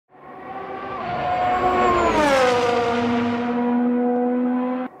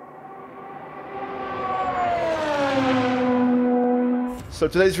So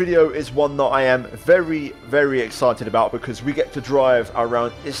today's video is one that I am very excited about because we get to drive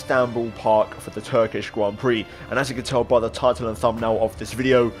around Istanbul Park for the Turkish Grand Prix. And as you can tell by the title and thumbnail of this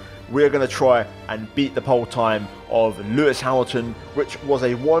video, we're going to try and beat the pole time of Lewis Hamilton, which was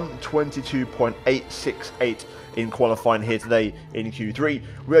a 1:22.868 in qualifying here today in Q3.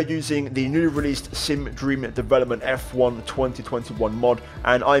 We are using the newly released Sim Dream Development F1 2021 mod,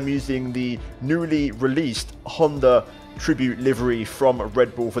 and I'm using the newly released Honda Tribute livery from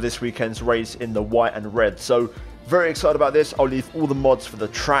Red Bull for this weekend's race in the white and red. So very excited about this. I'll leave all the mods for the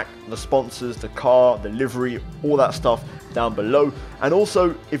track, the sponsors, the car, the livery, all that stuff down below. And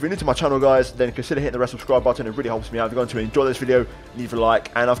also, if you're new to my channel, guys, then consider hitting the red subscribe button. It really helps me out. If you're going to enjoy this video, leave a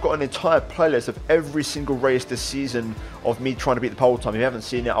like. And I've got an entire playlist of every single race this season of me trying to beat the pole time. If you haven't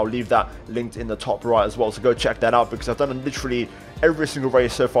seen it, I'll leave that linked in the top right as well. So go check that out because I've done literally every single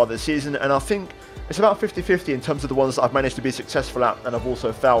race so far this season. And I think it's about 50-50 in terms of the ones that I've managed to be successful at and I've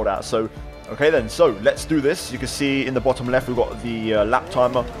also failed at. So, okay then, so let's do this. You can see in the bottom left, we've got the lap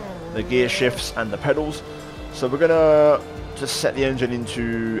timer, the gear shifts and the pedals. So we're gonna just set the engine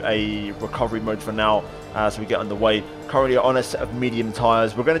into a recovery mode for now as we get underway. Currently on a set of medium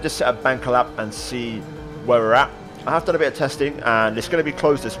tires. We're gonna just set a banker lap and see where we're at. I have done a bit of testing and it's gonna be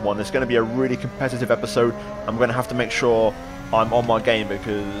close, this one. It's gonna be a really competitive episode. I'm gonna have to make sure I'm on my game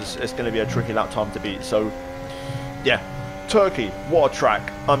because it's gonna be a tricky lap time to beat. So yeah, Turkey, what a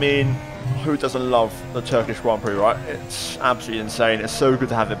track. I mean, who doesn't love the Turkish Grand Prix, right? It's absolutely insane. It's so good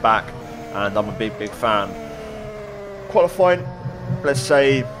to have it back, and I'm a big fan. Qualifying, let's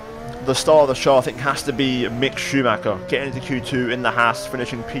say the star of the show, I think, has to be Mick Schumacher. Getting into Q2 in the Haas,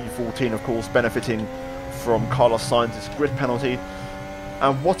 finishing P14, of course, benefiting from Carlos Sainz's grid penalty.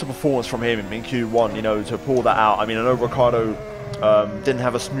 And what a performance from him in Q1, you know, to pull that out. I mean, I know Ricciardo didn't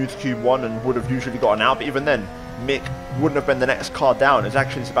have a smooth Q1 and would have usually gotten out, but even then, Mick wouldn't have been the next car down. It's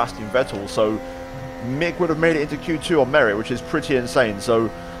actually Sebastian Vettel, so Mick would have made it into Q2 on merit, which is pretty insane. So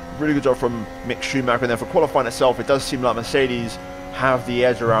really good job from Mick Schumacher. And then for qualifying itself, it does seem like Mercedes have the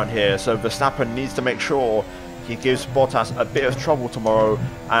edge around here, so Verstappen needs to make sure he gives Bottas a bit of trouble tomorrow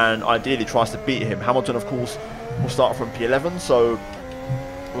and ideally tries to beat him. Hamilton, of course, will start from P11, so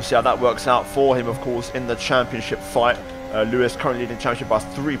we'll see how that works out for him, of course, in the championship fight. Lewis currently leading the championship by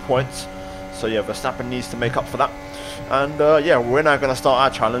 3 points. So yeah, Verstappen needs to make up for that. And yeah, we're now going to start our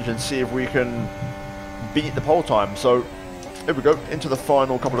challenge and see if we can beat the pole time. So here we go, into the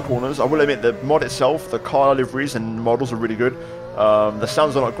final couple of corners. I will admit, the mod itself, the car liveries and models are really good. The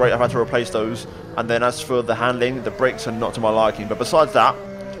sounds are not great, I've had to replace those. And then as for the handling, the brakes are not to my liking. But besides that,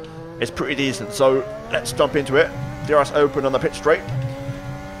 it's pretty decent. So let's jump into it. DRS open on the pit straight.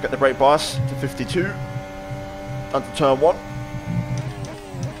 Get the brake bias to 52. Onto turn 1.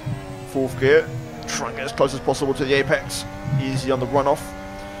 Fourth gear, try and get as close as possible to the apex. Easy on the runoff.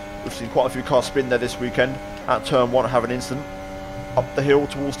 We've seen quite a few cars spin there this weekend. At turn 1, have an instant. Up the hill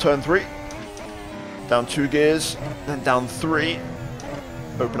towards turn 3. Down 2 gears, then down 3.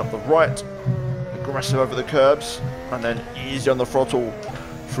 Open up the right. Aggressive over the curbs, and then easy on the throttle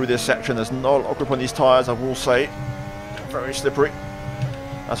through this section. There's not a lot of grip on these tyres, I will say. Very slippery.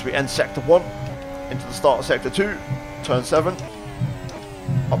 As we end sector 1, into the start of sector 2, turn 7.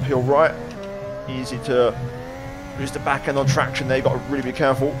 Uphill right, easy to lose the back end on traction there, you've got to really be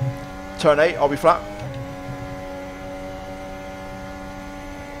careful. Turn 8, I'll be flat.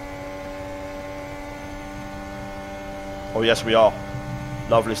 Oh yes, we are.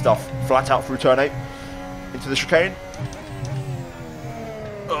 Lovely stuff. Flat out through turn 8. Into the chicane.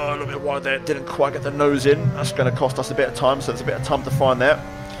 Oh, a little bit wide there, didn't quite get the nose in. That's going to cost us a bit of time, so there's a bit of time to find there. A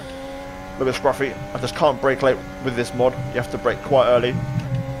little bit scruffy. I just can't brake late with this mod. You have to brake quite early.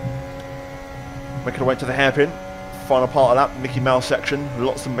 Making our way to the hairpin. Final part of that Mickey Mouse section.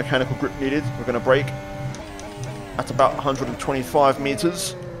 Lots of mechanical grip needed. We're going to brake at about 125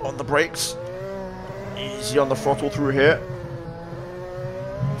 meters on the brakes. Easy on the throttle through here.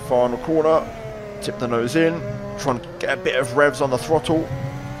 Final corner. Tip the nose in. Try and get a bit of revs on the throttle.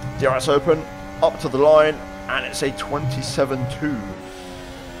 DRS open. Up to the line. And it's a 27.2.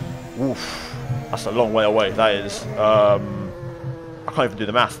 Oof. That's a long way away. That is... I can't even do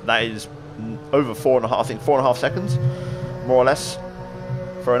the math. That is... over 4.5, I think 4.5 seconds, more or less.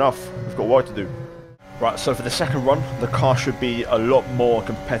 Fair enough, we've got work to do. Right, so for the second run, the car should be a lot more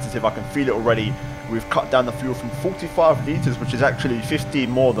competitive. I can feel it already. We've cut down the fuel from 45 litres, which is actually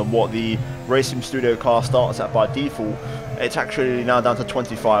 15 more than what the Racing Studio car starts at by default. It's actually now down to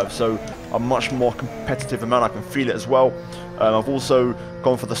 25, so a much more competitive amount. I can feel it as well. I've also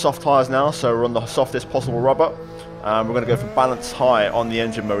gone for the soft tyres now, so we're on the softest possible rubber. We're going to go for balance high on the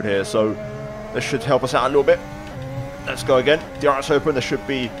engine mode here, so this should help us out a little bit. Let's go again. DRS open. There should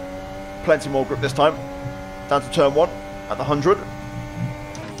be plenty more grip this time. Down to turn 1 at the 100.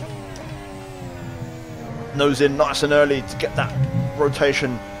 Nose in nice and early to get that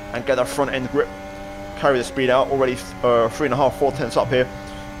rotation and get that front end grip. Carry the speed out. Already 3.5, 4 tenths up here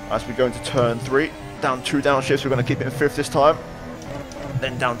as we go into turn 3. Down 2 downshifts. We're going to keep it in 5th this time.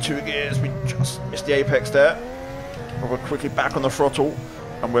 Then down 2 gears. We just missed the apex there. But we're quickly back on the throttle.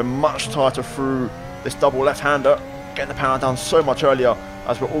 And we're much tighter through this double left-hander. Getting the power down so much earlier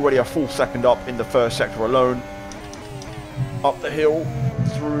as we're already a full second up in the first sector alone. Up the hill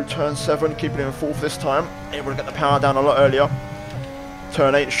through turn 7, keeping it in 4th this time. Able to get the power down a lot earlier.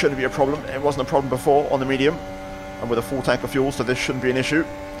 Turn 8 shouldn't be a problem. It wasn't a problem before on the medium and with a full tank of fuel, so this shouldn't be an issue.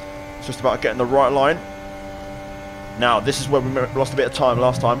 It's just about getting the right line. Now this is where we lost a bit of time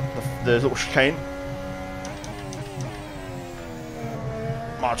last time, the little chicane.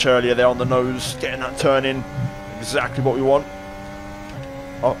 Much earlier there on the nose, getting that turn in, exactly what we want.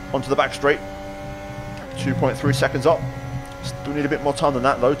 Up onto the back straight, 2.3 seconds up. Still need a bit more time than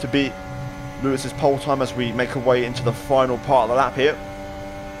that though to beat Lewis's pole time as we make our way into the final part of the lap here.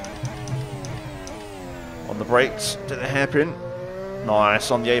 On the brakes, did the hairpin.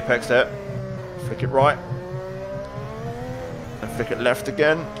 Nice on the apex there. Flick it right. And flick it left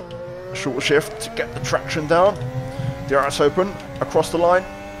again. Short shift to get the traction down. DRS open, across the line.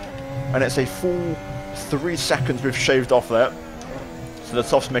 And it's a full 3 seconds we've shaved off there. So the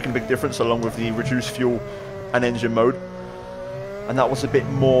soft's making a big difference along with the reduced fuel and engine mode. And that was a bit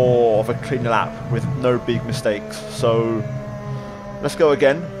more of a clean lap with no big mistakes. So let's go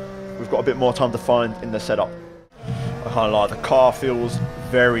again. We've got a bit more time to find in the setup. I can't lie, the car feels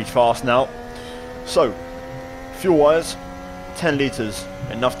very fast now. So, fuel wise, 10 litres,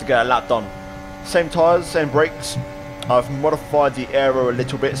 enough to get a lap done. Same tyres, same brakes. I've modified the aero a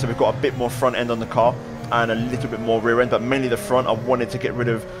little bit, so we've got a bit more front end on the car and a little bit more rear end, but mainly the front. I wanted to get rid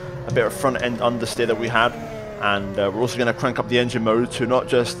of a bit of front end understeer that we had. And we're also going to crank up the engine mode to not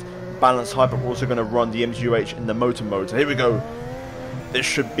just balance high, but we're also going to run the MGUH in the motor mode. So here we go. This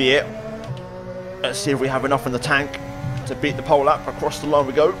should be it. Let's see if we have enough in the tank to beat the pole lap. Across the line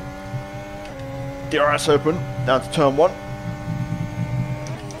we go. DRS open, down to turn 1.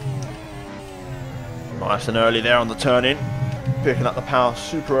 Nice and early there on the turn in. Picking up the power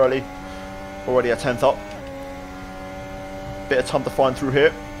super early. Already a 10th up. Bit of time to find through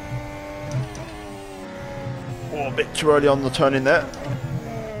here. Oh, a bit too early on the turn in there.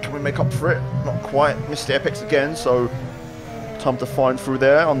 Can we make up for it? Not quite. Missed the apex again, so time to find through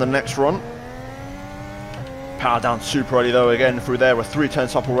there on the next run. Power down super early though again through there. We're 3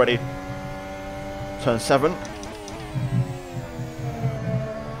 tenths up already. Turn 7.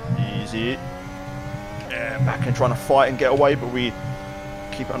 Easy. Yeah, back in trying to fight and get away, but we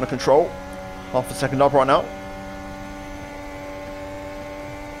keep it under control. Half a second up right now.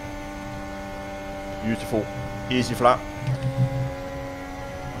 Beautiful. Easy flat.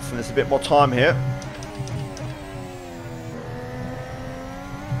 I think there's a bit more time here.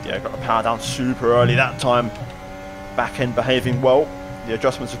 Yeah, got the power down super early that time. Back end behaving well. The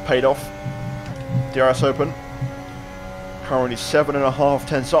adjustments have paid off. DRS open. Currently 7.5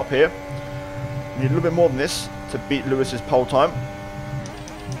 tenths up here. Need a little bit more than this to beat Lewis's pole time.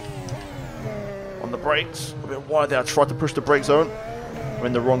 On the brakes, a bit wide there. I tried to push the brake zone. We're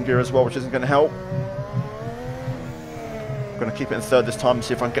in the wrong gear as well, which isn't going to help. I'm going to keep it in 3rd this time and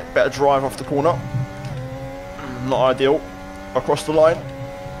see if I can get better drive off the corner. Not ideal. Across the line.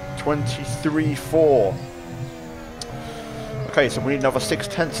 23.4. Okay, so we need another 6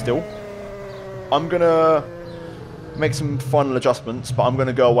 tenths still. I'm going to make some final adjustments, but I'm going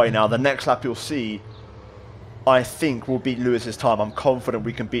to go away now. The next lap you'll see, I think, will beat Lewis's time. I'm confident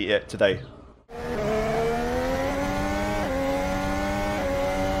we can beat it today.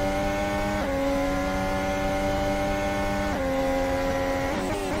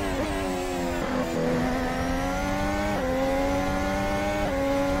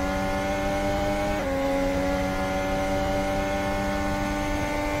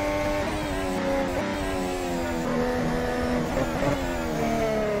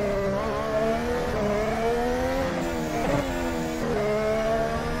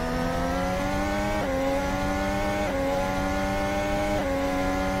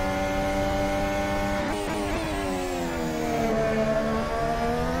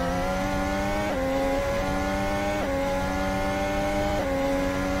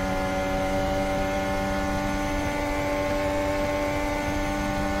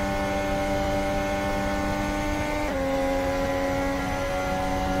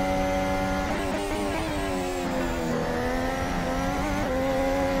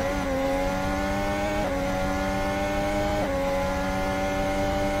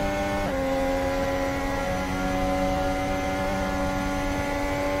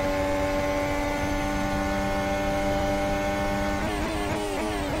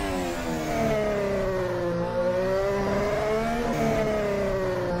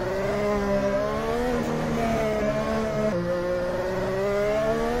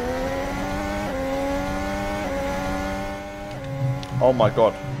 Oh my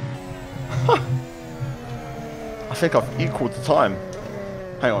god. I think I've equaled the time.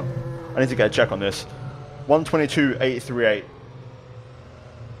 Hang on. I need to get a check on this. 1:22.838.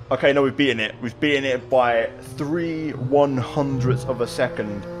 Okay, no, we've beaten it. We've beaten it by 3/100ths of a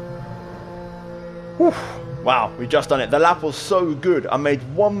second. Whew. Wow, we just done it. The lap was so good. I made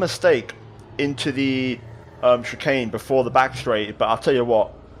one mistake into the chicane before the back straight, but I'll tell you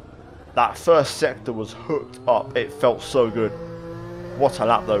what, that first sector was hooked up. It felt so good. What a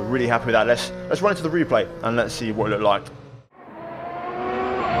lap though. Really happy with that. Let's run into the replay and let's see what it looked like.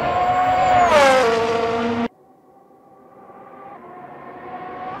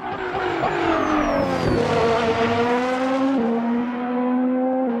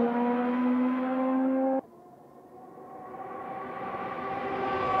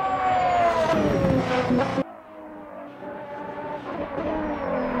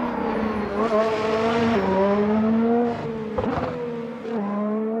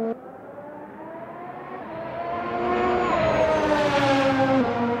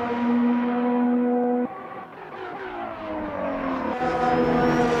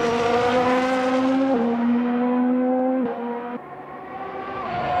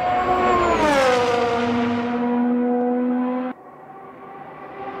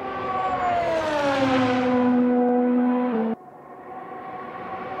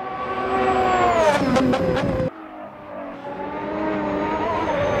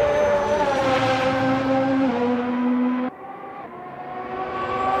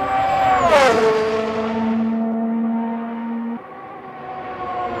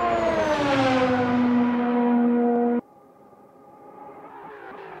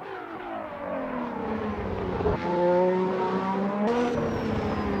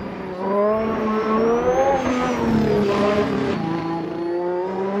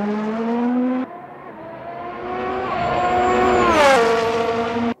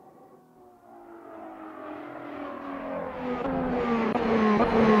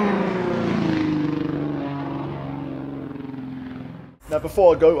 Now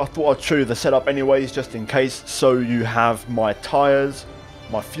before I go, I thought I'd show you the setup anyways, just in case. So you have my tyres,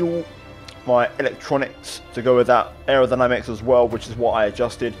 my fuel, my electronics to go with that, aerodynamics as well, which is what I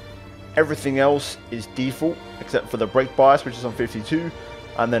adjusted. Everything else is default, except for the brake bias, which is on 52.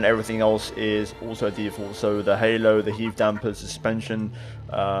 And then everything else is also default. So the halo, the heave dampers, suspension,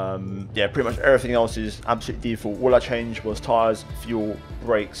 yeah, pretty much everything else is absolutely default. All I changed was tyres, fuel,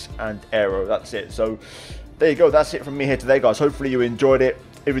 brakes, and aero. That's it. So there you go, that's it from me here today, guys. Hopefully you enjoyed it.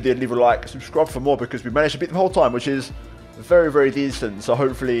 If you did, leave a like, subscribe for more, because we managed to beat the whole time, which is very, very decent. So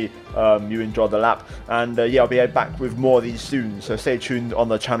hopefully you enjoyed the lap. And yeah, I'll be back with more of these soon. So stay tuned on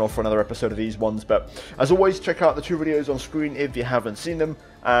the channel for another episode of these ones. But as always, check out the 2 videos on screen if you haven't seen them.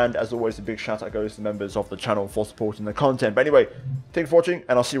 And as always, a big shout out goes to the members of the channel for supporting the content. But anyway, thanks for watching,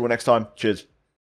 and I'll see you all next time. Cheers.